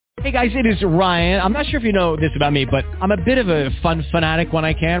Hey guys, it is Ryan. I'm not sure if you know this about me, but I'm a bit of a fun fanatic when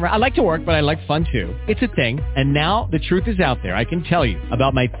I can. I like to work, but I like fun too. It's a thing. And now the truth is out there. I can tell you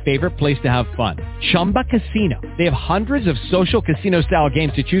about my favorite place to have fun. Chumba Casino. They have hundreds of social casino style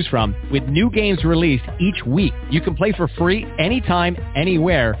games to choose from with new games released each week. You can play for free anytime,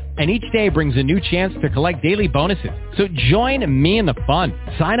 anywhere. And each day brings a new chance to collect daily bonuses. So join me in the fun.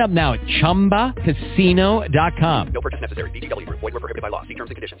 Sign up now at ChumbaCasino.com. No purchase necessary. VGW. Void where prohibited by law. See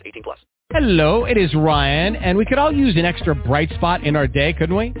terms and conditions. 18+. Hello, it is Ryan, and we could all use an extra bright spot in our day,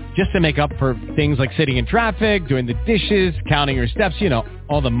 couldn't we? Just to make up for things like sitting in traffic, doing the dishes, counting your steps, you know,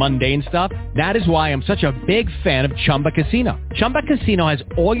 all the mundane stuff. That is why I'm such a big fan of Chumba Casino. Chumba Casino has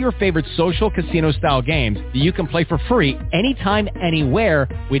all your favorite social casino-style games that you can play for free anytime, anywhere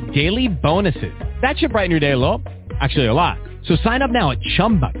with daily bonuses. That should brighten your day a little. Actually, a lot. So sign up now at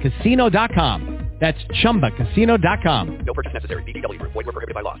ChumbaCasino.com. That's ChumbaCasino.com. No purchase necessary. VGW. Void where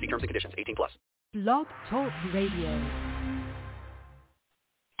prohibited by law. See terms and conditions. 18+. Blog Talk Radio.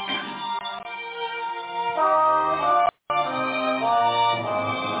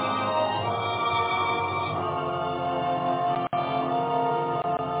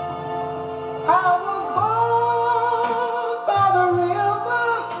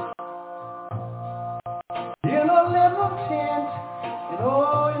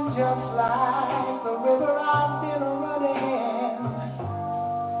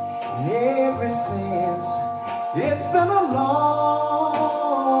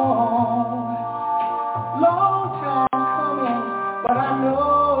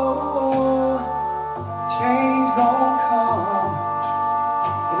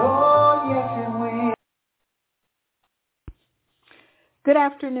 Good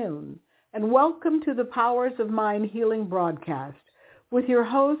afternoon, and welcome to the Powers of Mind Healing broadcast with your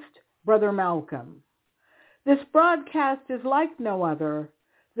host, Brother Malcolm. This broadcast is like no other.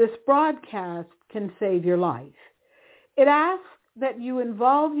 This broadcast can save your life. It asks that you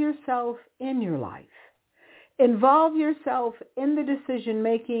involve yourself in your life. Involve yourself in the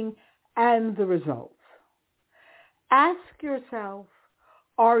decision-making and the results. Ask yourself,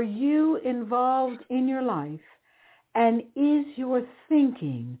 are you involved in your life? And is your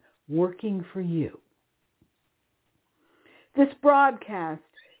thinking working for you? This broadcast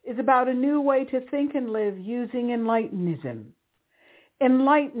is about a new way to think and live using Enlightenism.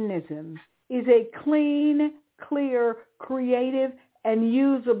 Enlightenism is a clean, clear, creative, and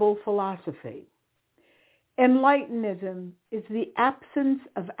usable philosophy. Enlightenism is the absence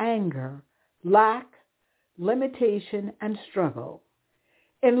of anger, lack, limitation, and struggle.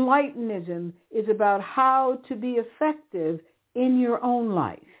 Enlightenism is about how to be effective in your own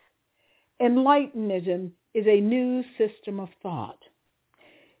life. Enlightenism is a new system of thought.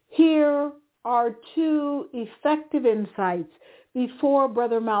 Here are two effective insights before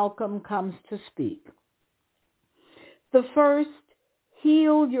Brother Malcolm comes to speak. The first,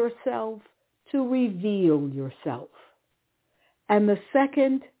 heal yourself to reveal yourself. And the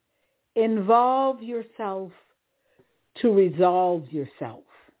second, involve yourself to resolve yourself.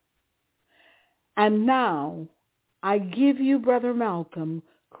 And now, I give you Brother Malcolm,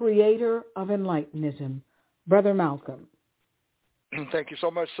 creator of Enlightenism. Brother Malcolm. Thank you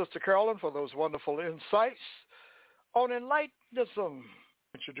so much, Sister Carolyn, for those wonderful insights on Enlightenism,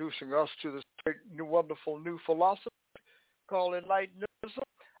 introducing us to this great, new, wonderful new philosophy called Enlightenism.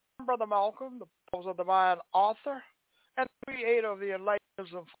 I'm Brother Malcolm, the Powers of the Mind author and creator of the Enlightenism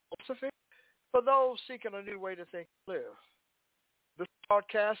philosophy for those seeking a new way to think and live. This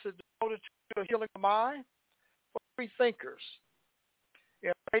podcast is devoted to the healing of the mind for free thinkers.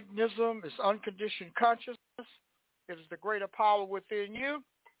 Enlightenism is unconditioned consciousness. It is the greater power within you.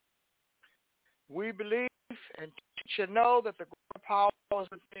 We believe and teach and know that the greater power is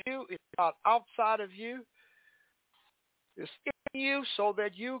within you. It's not outside of you. It's in you so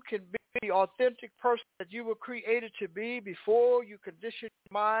that you can be the authentic person that you were created to be before you condition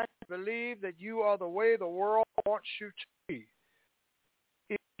your mind to believe that you are the way the world wants you to be.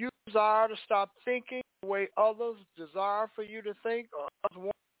 If you desire to stop thinking the way others desire for you to think or others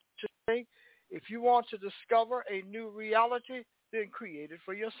want you to think, if you want to discover a new reality, then create it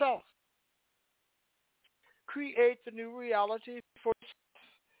for yourself. Create the new reality for yourself.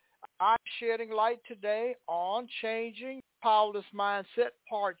 I'm shedding light today on changing powerless mindset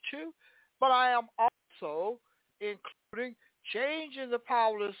part 2, but I am also including changing the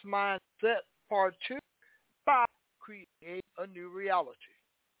powerless mindset part 2 by creating a new reality,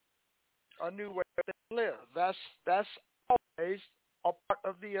 a new way to live. That's always a part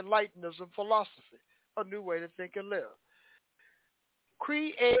of the Enlightenism philosophy, a new way to think and live.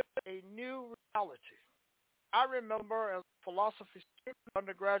 Create a new reality. I remember as a philosophy student,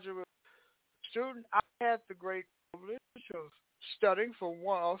 undergraduate student, I had the great privilege of studying for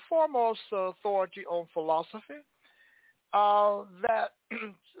one foremost authority on philosophy that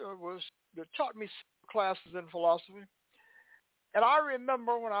taught me classes in philosophy. And I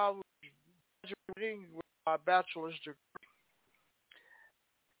remember when I was graduating with my bachelor's degree,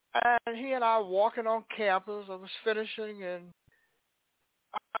 and he and I were walking on campus. I was finishing, and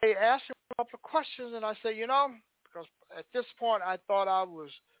I asked him a couple of questions, and I said, because at this point I thought I was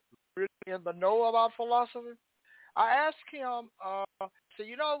really in the know about philosophy. I asked him,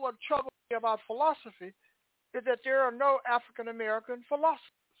 what troubles me about philosophy is that there are no African-American philosophers.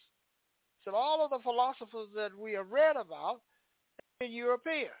 So all of the philosophers that we have read about have been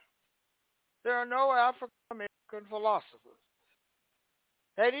European. There are no African-American philosophers.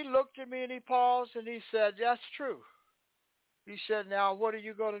 And he looked at me and he paused and he said, that's true. He said, now what are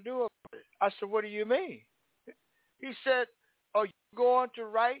you going to do about it? I said, what do you mean? He said, are you going to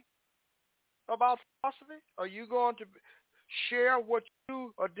write about philosophy? Are you going to share what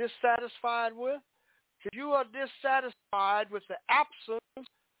you are dissatisfied with? If you are dissatisfied with the absence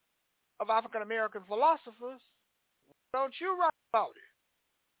of African-American philosophers, don't you write about it?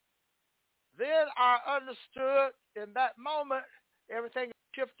 Then I understood in that moment, everything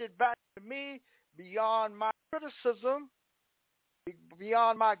shifted back to me beyond my criticism,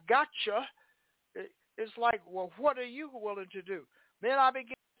 beyond my gotcha. It's like, well, what are you willing to do? Then I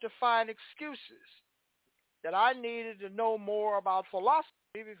began to find excuses that I needed to know more about philosophy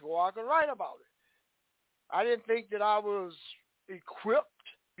before I could write about it. I didn't think that I was equipped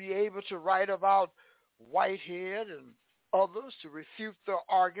to be able to write about Whitehead and others to refute their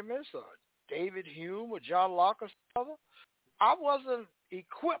arguments, or David Hume or John Locke or something. I wasn't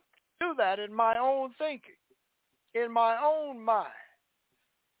equipped to do that in my own thinking, in my own mind.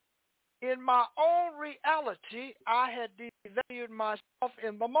 In my own reality, I had devalued myself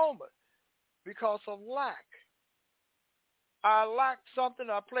in the moment because of lack. I lacked something.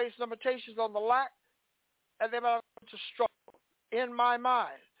 I placed limitations on the lack, and then I went to struggle in my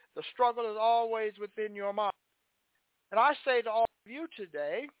mind. The struggle is always within your mind. And I say to all of you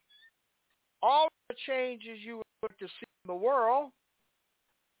today, all the changes you want to see in the world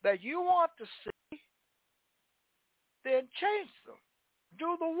that you want to see, then change them.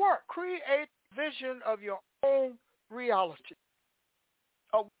 Do the work. Create a vision of your own reality,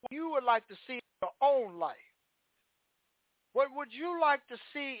 of what you would like to see in your own life. What would you like to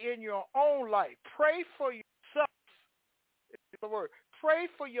see in your own life? Pray for yourself. Is the word. Pray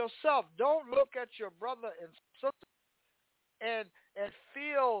for yourself. Don't look at your brother and sister and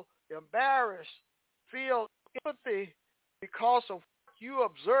feel embarrassed, feel empathy because of what you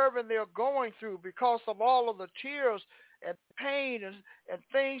observe and they're going through, because of all of the tears and pain and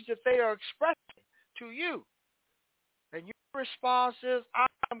things that they are expressing to you. And your response is,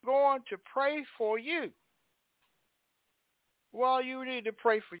 I'm going to pray for you. Well, you need to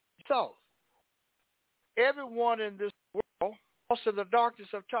pray for yourself. Everyone in this world, also the darkness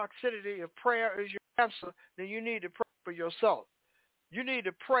of toxicity, if prayer is your answer, then you need to pray for yourself. You need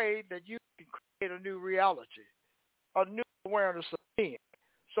to pray that you can create a new reality, a new awareness of being,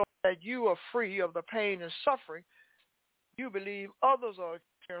 so that you are free of the pain and suffering you believe others are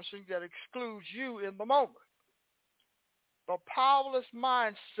experiencing that excludes you in the moment. The powerless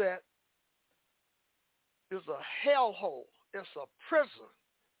mindset is a hellhole. It's a prison.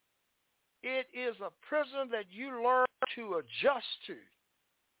 It is a prison that you learn to adjust to.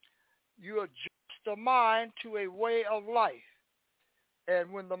 You adjust the mind to a way of life.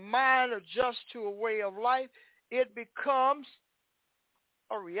 And when the mind adjusts to a way of life, it becomes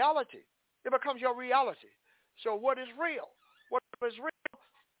a reality. It becomes your reality. So what is real? What is real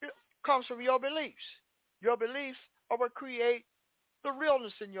it comes from your beliefs. Your beliefs are what create the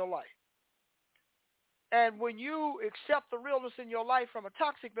realness in your life. And when you accept the realness in your life from a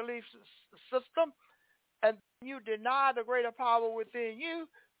toxic belief system, and you deny the greater power within you,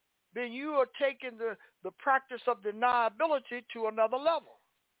 then you are taking the practice of deniability to another level.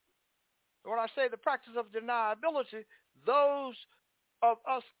 When I say the practice of deniability, those of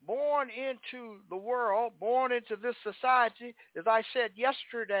us born into the world, born into this society, as I said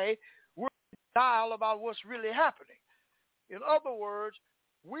yesterday, we're in denial about what's really happening. In other words,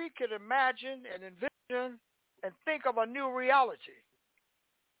 we can imagine and envision and think of a new reality.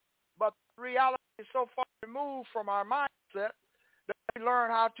 But reality is so far removed from our mindset that we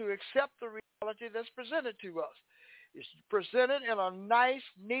learn how to accept the reality that's presented to us. It's presented in a nice,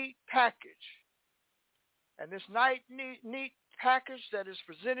 neat package. And this nice, neat package that is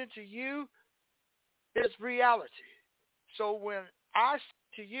presented to you is reality. So when I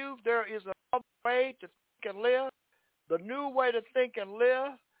say to you there is another way to and live. The new way to think and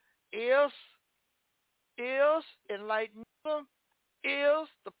live is enlightenism, is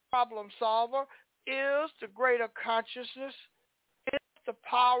the problem solver, is the greater consciousness, is the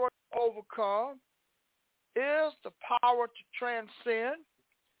power to overcome, is the power to transcend.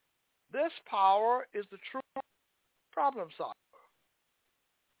 This power is the true problem solver.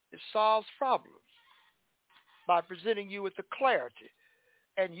 It solves problems by presenting you with the clarity,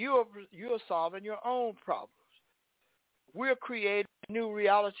 and you are solving your own problems. We're creating a new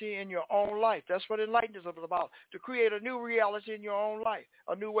reality in your own life. That's what enlightenism is about, to create a new reality in your own life,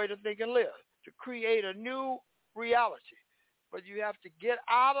 a new way to think and live, to create a new reality. But you have to get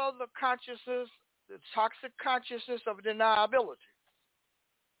out of the consciousness, the toxic consciousness of deniability,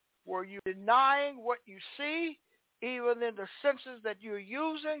 where you're denying what you see, even in the senses that you're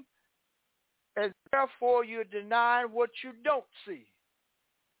using, and therefore you're denying what you don't see.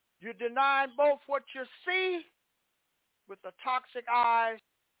 You're denying both what you see with the toxic eyes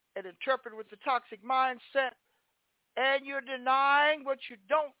and interpret with the toxic mindset, and you're denying what you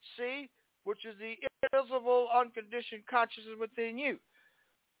don't see, which is the invisible, unconditioned consciousness within you.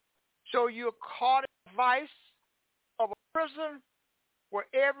 So you're caught in the vice of a prison where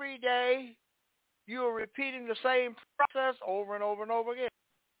every day you're repeating the same process over and over and over again.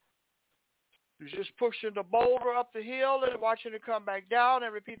 You're just pushing the boulder up the hill and watching it come back down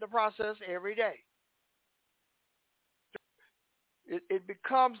and repeat the process every day. It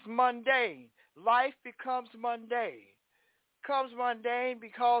becomes mundane. Life becomes mundane. It becomes mundane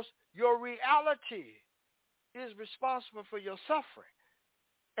because your reality is responsible for your suffering.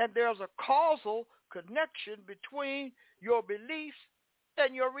 And there's a causal connection between your beliefs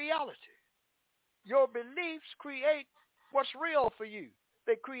and your reality. Your beliefs create what's real for you.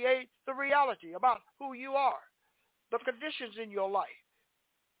 They create the reality about who you are, the conditions in your life.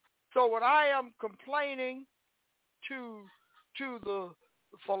 So when I am complaining to the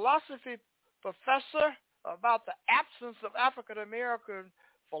philosophy professor about the absence of African-American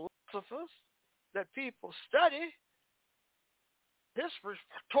philosophers that people study, his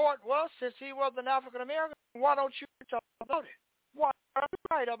retort was, since he was an African-American, why don't you talk about it? Why are you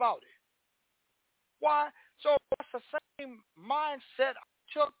write about it? Why? So that's the same mindset I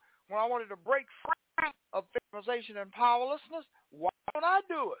took when I wanted to break free of victimization and powerlessness. Why don't I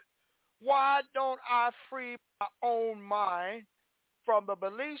do it? Why don't I free my own mind from the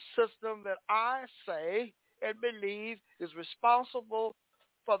belief system that I say and believe is responsible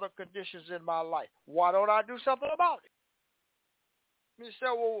for the conditions in my life? Why don't I do something about it? You say,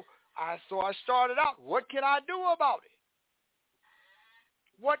 well, so I started out, what can I do about it?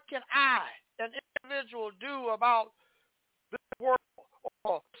 What can I, an individual, do about this world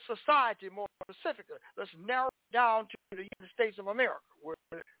or society more specifically? Let's narrow it down to the United States of America,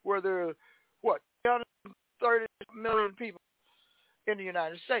 where there are, 330 million people in the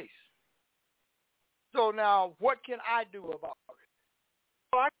United States. So now, what can I do about it?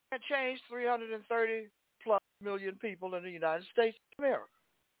 Well, I can't change 330 plus million people in the United States of America.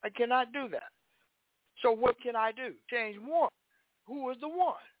 I cannot do that. So what can I do? Change one. Who is the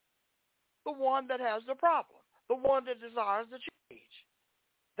one? The one that has the problem. The one that desires the change.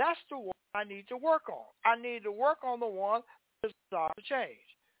 That's the one I need to work on. I need to work on the one that desires to change.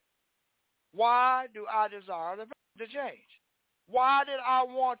 Why do I desire to change? Why did I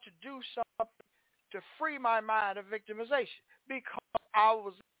want to do something to free my mind of victimization? Because I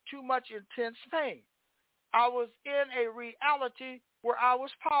was in too much intense pain. I was in a reality where I was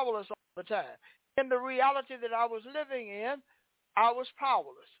powerless all the time. In the reality that I was living in, I was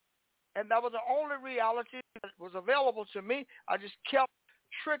powerless. And that was the only reality that was available to me. I just kept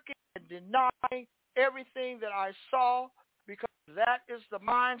tricking and denying everything that I saw because that is the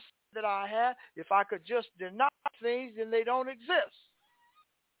mindset that I had. If I could just deny things, then they don't exist.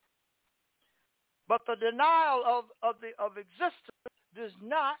 But the denial of existence does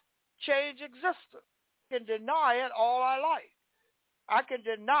not change existence. I can deny it all I like. I can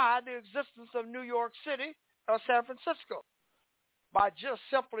deny the existence of New York City or San Francisco by just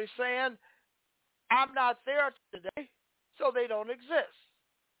simply saying, I'm not there today, so they don't exist.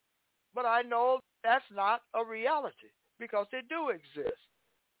 But I know that's not a reality because they do exist.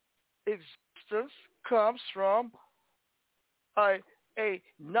 Existence comes from a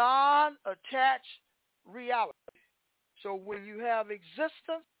non-attached reality. So when you have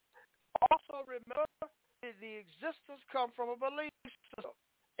existence, also remember that the existence comes from a belief system.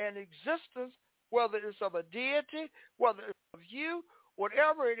 And existence, whether it's of a deity, whether it's of you,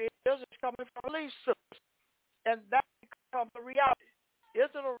 whatever it is, it's coming from a belief system. And that becomes a reality. Is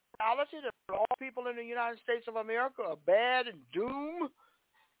it a reality that all people in the United States of America are bad and doomed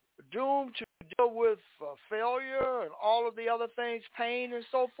to deal with failure and all of the other things, pain and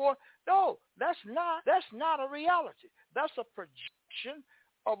so forth. No, that's not a reality. That's a projection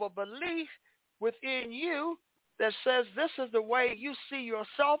of a belief within you that says this is the way you see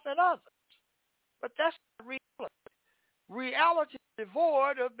yourself and others. But that's not reality. Reality is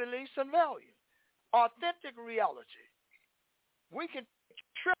devoid of beliefs and values. Authentic reality. We can take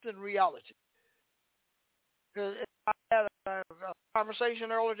trips in reality. I had a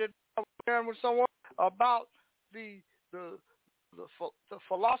conversation earlier today with someone about the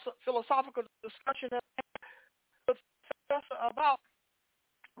philosophical discussion about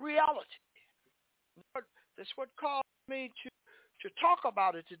reality. That's what caused me to talk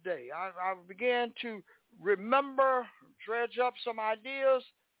about it today. I began to remember, dredge up some ideas,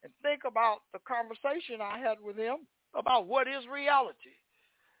 and think about the conversation I had with him about what is reality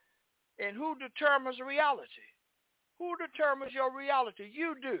and who determines reality. Who determines your reality?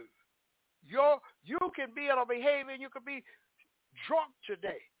 You do. You can be in a behavior, you could be drunk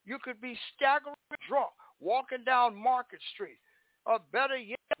today. You could be staggering drunk, walking down Market Street, or better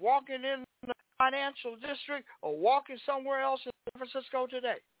yet, walking in the financial district or walking somewhere else in San Francisco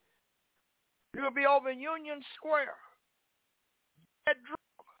today. You could be over in Union Square, dead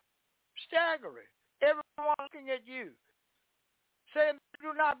drunk, staggering, everyone looking at you, saying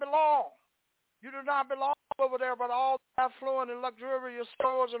you do not belong. You do not belong over there, but all the affluent and luxurious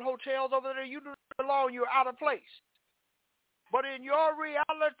stores and hotels over there, you do not belong. You're out of place. But in your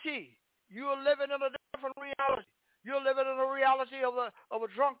reality, you are living in a different reality. You're living in a reality of a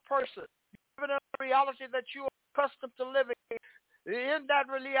drunk person. You're living in a reality that you are accustomed to living in. In that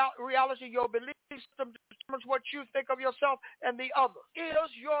reality, your belief system determines what you think of yourself and the other. It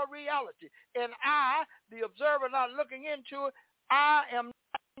is your reality. And I, the observer not looking into it, I am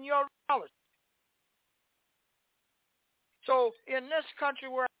not in your reality. So in this country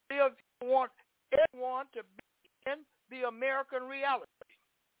where I live, you want everyone to be in the American reality.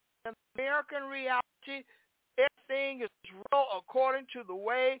 In the American reality, everything is real according to the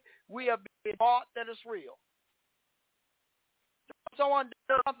way we have been taught that it's real. If someone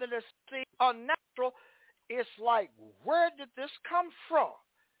does something that seems unnatural, it's like, where did this come from?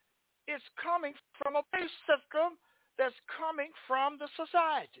 It's coming from a belief system that's coming from the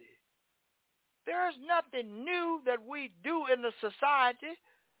society. There's nothing new that we do in the society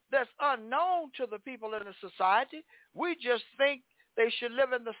that's unknown to the people in the society. We just think they should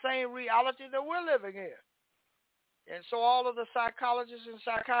live in the same reality that we're living in. And so all of the psychologists and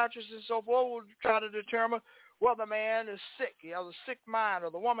psychiatrists and so forth will try to determine whether the man is sick, he has a sick mind, or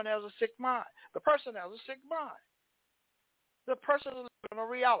the woman has a sick mind. The person has a sick mind. The person is living in a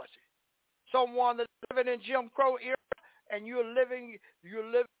reality. Someone that's living in Jim Crow era, and you're living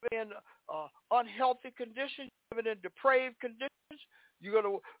in unhealthy conditions, living in depraved conditions. You're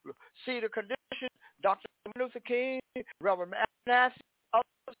going to see the condition Dr. Luther King, Reverend Matthew,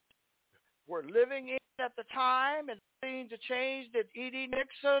 others were living in at the time, and seeing the change that E.D.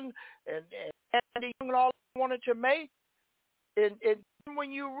 Nixon and Andy Young and all wanted to make. And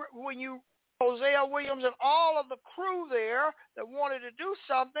when you Hosea Williams and all of the crew there that wanted to do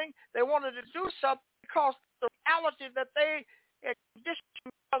something, they wanted to do something because the reality that they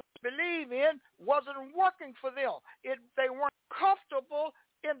believe in wasn't working for them. They weren't comfortable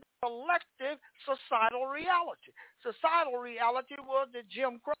in the collective societal reality. Societal reality was that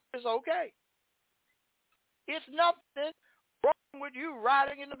Jim Crow is okay. It's nothing wrong with you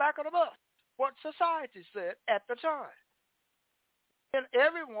riding in the back of the bus, what society said at the time. And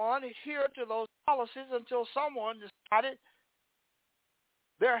everyone adhered to those policies until someone decided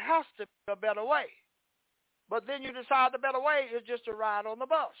there has to be a better way. But then you decide the better way is just to ride on the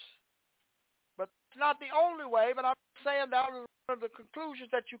bus. But it's not the only way, but I'm saying that is one of the conclusions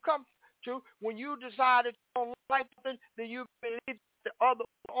that you come to when you decide that you don't like something, then you believe the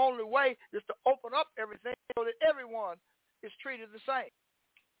only way is to open up everything so that everyone is treated the same.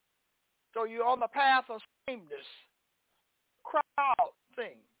 So you're on the path of sameness, crowd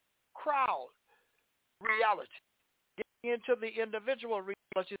reality, getting into the individual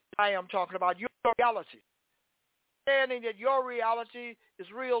reality I am talking about, your reality. Understanding that your reality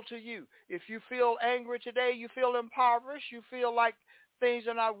is real to you. If you feel angry today, you feel impoverished, you feel like things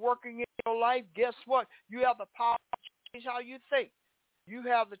are not working in your life, guess what? You have the power to change how you think. You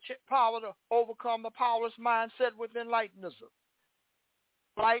have the power to overcome the powerless mindset with Enlightenism.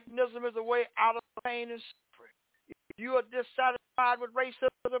 Enlightenism is a way out of pain and suffering. If you are dissatisfied with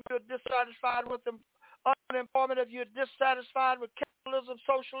racism, if you're dissatisfied with unemployment, if you're dissatisfied with capitalism,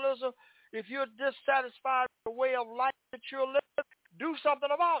 socialism, if you're dissatisfied with the way of life that you're living, do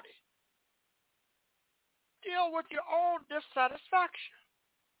something about it. Deal with your own dissatisfaction.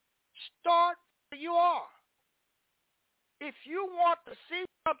 Start you are. If you want to see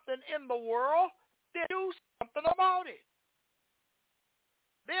something in the world, then do something about it.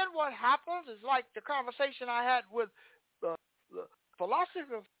 Then what happens is like the conversation I had with the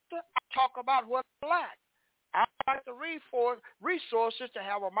philosopher. I talk about what I lack. I like the resources to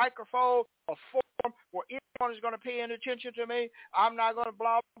have a microphone, a forum where anyone is going to pay any attention to me. I'm not going to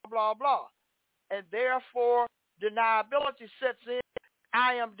blah, blah, blah, blah. And therefore, deniability sets in.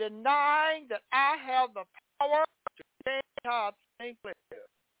 I am denying that I have the power to change how I think. And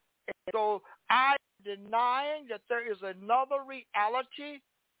so I am denying that there is another reality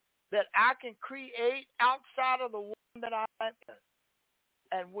that I can create outside of the one that I am in.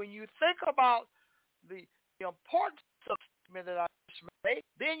 And when you think about the importance of the statement that I just made,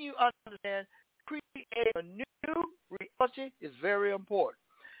 then you understand creating a new reality is very important.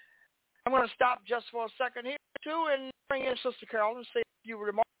 I'm going to stop just for a second here, too, and bring in Sister Carol and say a few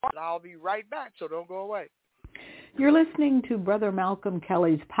remarks, and I'll be right back, so don't go away. You're listening to Brother Malcolm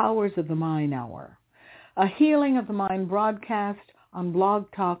Kelly's Powers of the Mind Hour, a Healing of the Mind broadcast on Blog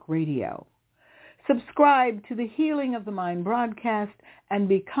Talk Radio. Subscribe to the Healing of the Mind broadcast and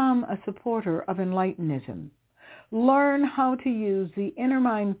become a supporter of Enlightenism. Learn how to use the inner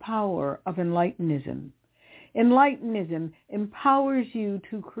mind power of Enlightenism. Enlightenism empowers you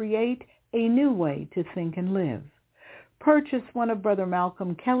to create a new way to think and live. Purchase one of Brother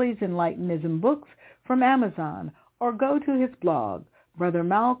Malcolm Kelly's Enlightenism books from Amazon or go to his blog, Brother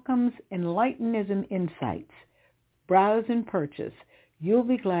Malcolm's Enlightenism Insights. Browse and purchase. You'll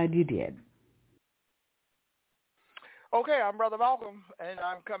be glad you did. Okay, I'm Brother Malcolm, and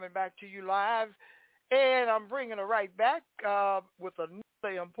I'm coming back to you live, and I'm bringing it right back with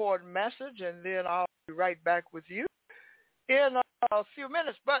another important message, and then I'll be right back with you in a few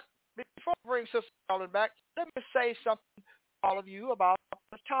minutes. But before I bring Sister Carolyn back, let me say something to all of you about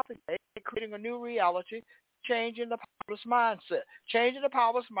the topic today, creating a new reality, changing the powerless mindset. Changing the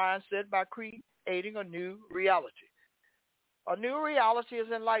powerless mindset by creating a new reality. A new reality is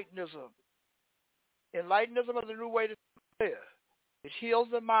Enlightenism. Enlightenism is a new way to live. It heals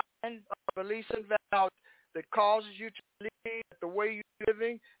the mind of beliefs and values that causes you to believe that the way you're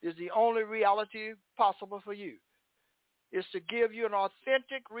living is the only reality possible for you. It's to give you an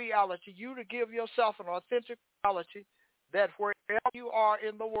authentic reality, you to give yourself an authentic reality that wherever you are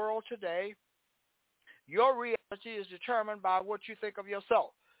in the world today, your reality is determined by what you think of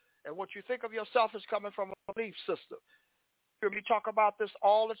yourself. And what you think of yourself is coming from a belief system. You hear me talk about this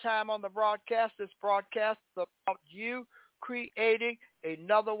all the time on the broadcast. This broadcast is about you creating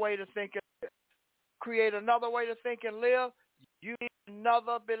another way to think and live. Create another way to think and live. You need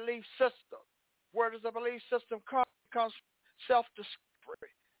another belief system. Where does the belief system come? It comes from self-discovery.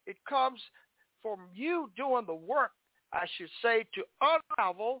 It comes from you doing the work, I should say, to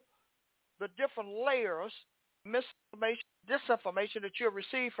unravel the different layers, misinformation, disinformation that you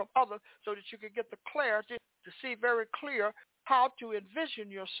receive from others so that you can get the clarity to see very clear how to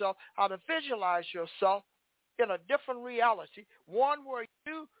envision yourself, how to visualize yourself in a different reality, one where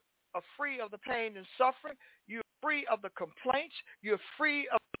you are free of the pain and suffering, you're free of the complaints, you're free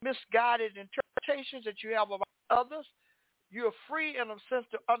of misguided interpretations that you have about others, you're free in a sense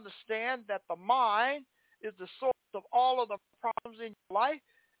to understand that the mind is the source of all of the problems in your life,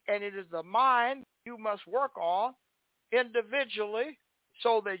 and it is the mind you must work on individually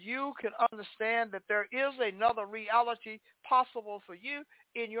so that you can understand that there is another reality possible for you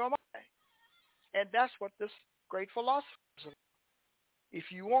in your mind. And that's what this great philosopher is about. If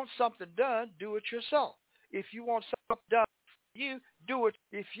you want something done, do it yourself. If you want something done for you, do it.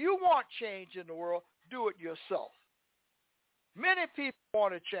 If you want change in the world, do it yourself. Many people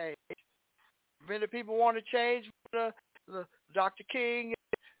want to change. Many people want to change. Dr. King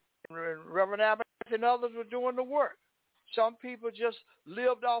and Reverend Abbott and others were doing the work. Some people just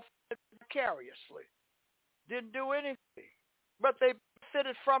lived off it vicariously, didn't do anything. But they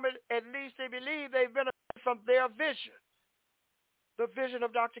benefited from it. At least they believe they benefited from their vision. The vision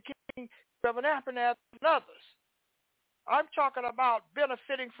of Dr. King, Reverend Abbott, and others. I'm talking about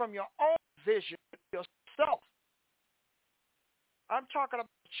benefiting from your own vision yourself. I'm talking about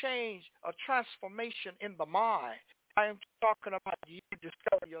change, a transformation in the mind. I am talking about you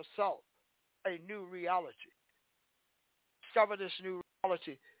discover yourself a new reality. Discover this new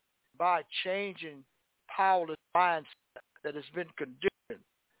reality by changing powerless mindset that has been conditioned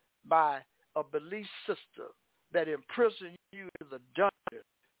by a belief system that imprisons you in the dungeon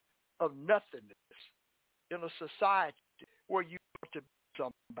of nothingness in a society where you want to be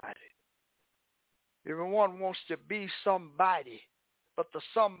somebody. Everyone wants to be somebody, but the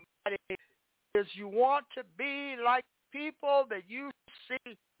somebody is you want to be like people that you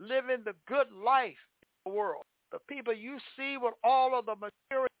see living the good life in the world, the people you see with all of the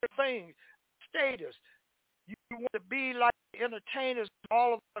material things, status, you want to be like the entertainers,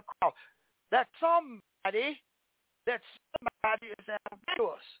 all of the crowd. That somebody is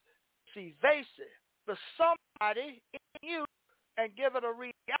ambiguous, it's evasive. The somebody in you and give it a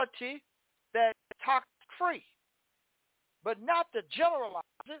reality that is toxic free, but not to generalize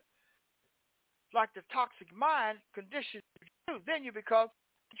it like the toxic mind conditions you. Then you become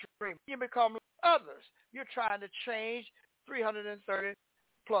extreme. You become like others. You're trying to change 330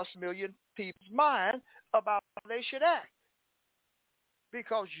 plus million people's mind about how they should act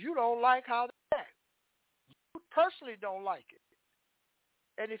because you don't like how they act. You personally don't like it.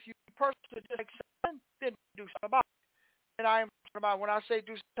 And if you personally like something, then do something about it. And I am talking about, when I say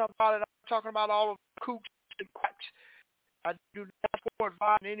do something about it, I'm talking about all of the kooks and quacks. I do not support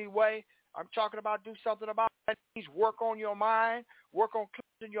advice in any way. I'm talking about do something about it. Please work on your mind, work on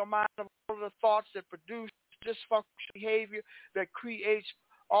cleansing your mind of all of the thoughts that produce dysfunctional behavior that creates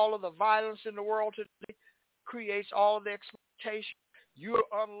all of the violence in the world today, creates all of the exploitation. You're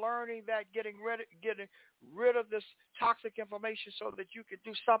unlearning that, getting rid of this toxic information so that you can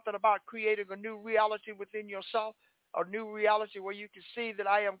do something about creating a new reality within yourself, a new reality where you can see that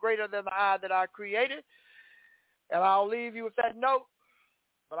I am greater than the I that I created. And I'll leave you with that note,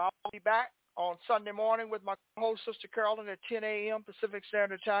 but I'll be back on Sunday morning with my host, Sister Carolyn, at 10 a.m. Pacific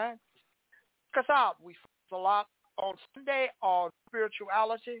Standard Time. Check us out. We focus a lot on Sunday on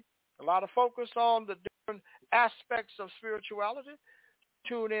spirituality, a lot of focus on the different aspects of spirituality.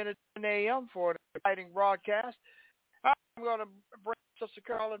 Tune in at 10 a.m. for an exciting broadcast. I'm going to bring Sister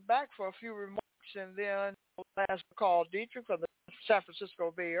Carolyn back for a few remarks, and then we'll ask call Dietrich from the San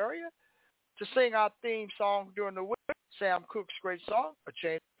Francisco Bay Area to sing our theme song during the week, Sam Cooke's great song, A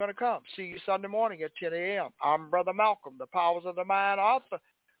Change Is Gonna Come. See you Sunday morning at 10 a.m. I'm Brother Malcolm, the Powers of the Mind author,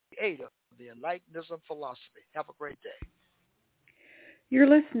 creator of the Enlightenism philosophy. Have a great day. You're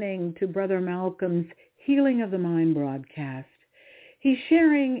listening to Brother Malcolm's Healing of the Mind broadcast. He's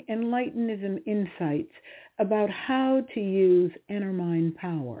sharing Enlightenism insights about how to use inner mind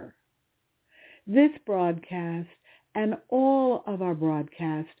power. This broadcast and all of our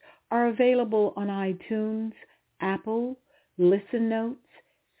broadcasts are available on iTunes, Apple, Listen Notes,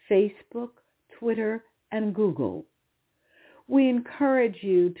 Facebook, Twitter, and Google. We encourage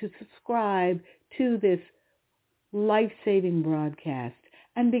you to subscribe to this life-saving broadcast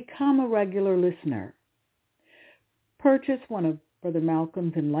and become a regular listener. Purchase one of Brother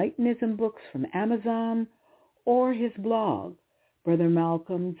Malcolm's Enlightenism books from Amazon or his blog, Brother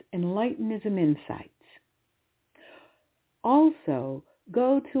Malcolm's Enlightenism Insights. Also,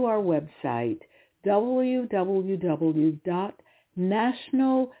 go to our website,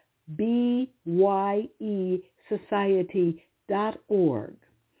 www.nationalbyesociety.org,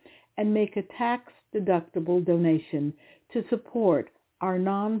 and make a tax-deductible donation to support our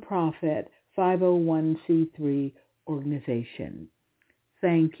nonprofit 501c3 organization.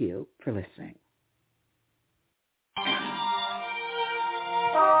 Thank you for listening.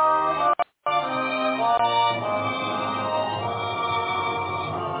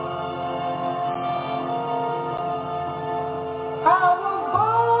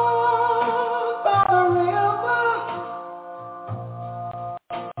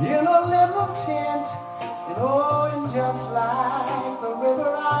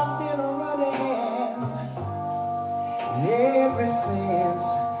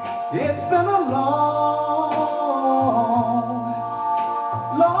 It's been a long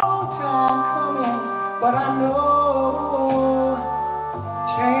time coming, but I know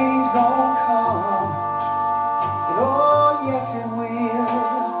change gon' come, and oh yes it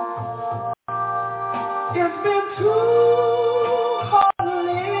will. It's been too hard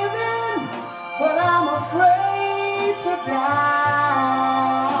living, but I'm afraid to die,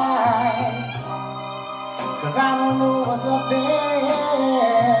 'cause I don't know what's up there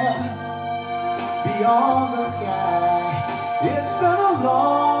beyond the sky. It's been a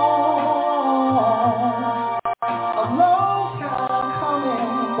long time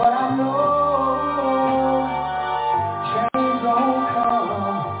coming, but I know change gon'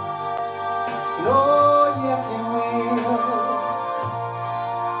 come. Oh, yes it will.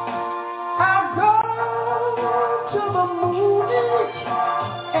 I go to the movies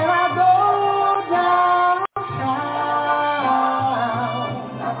and I go downtown.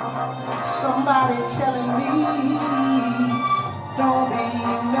 Somebody telling me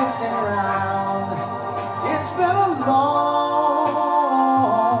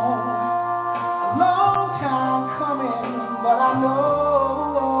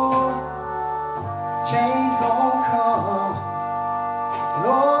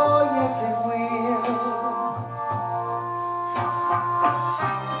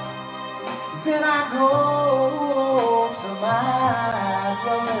Then I go to my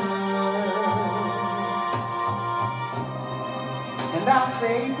brother and I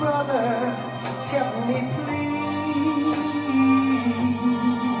say, brother, help me please.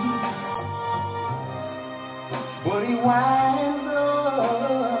 But he winds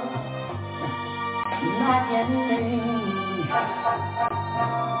up knocking me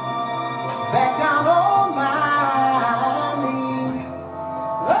back down on my knees.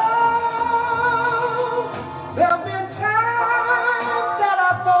 Oh, there's been times that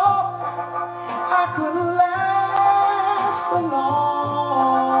I thought I couldn't last for long.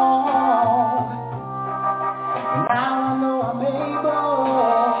 Now I know I'm able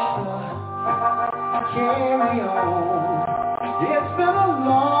to carry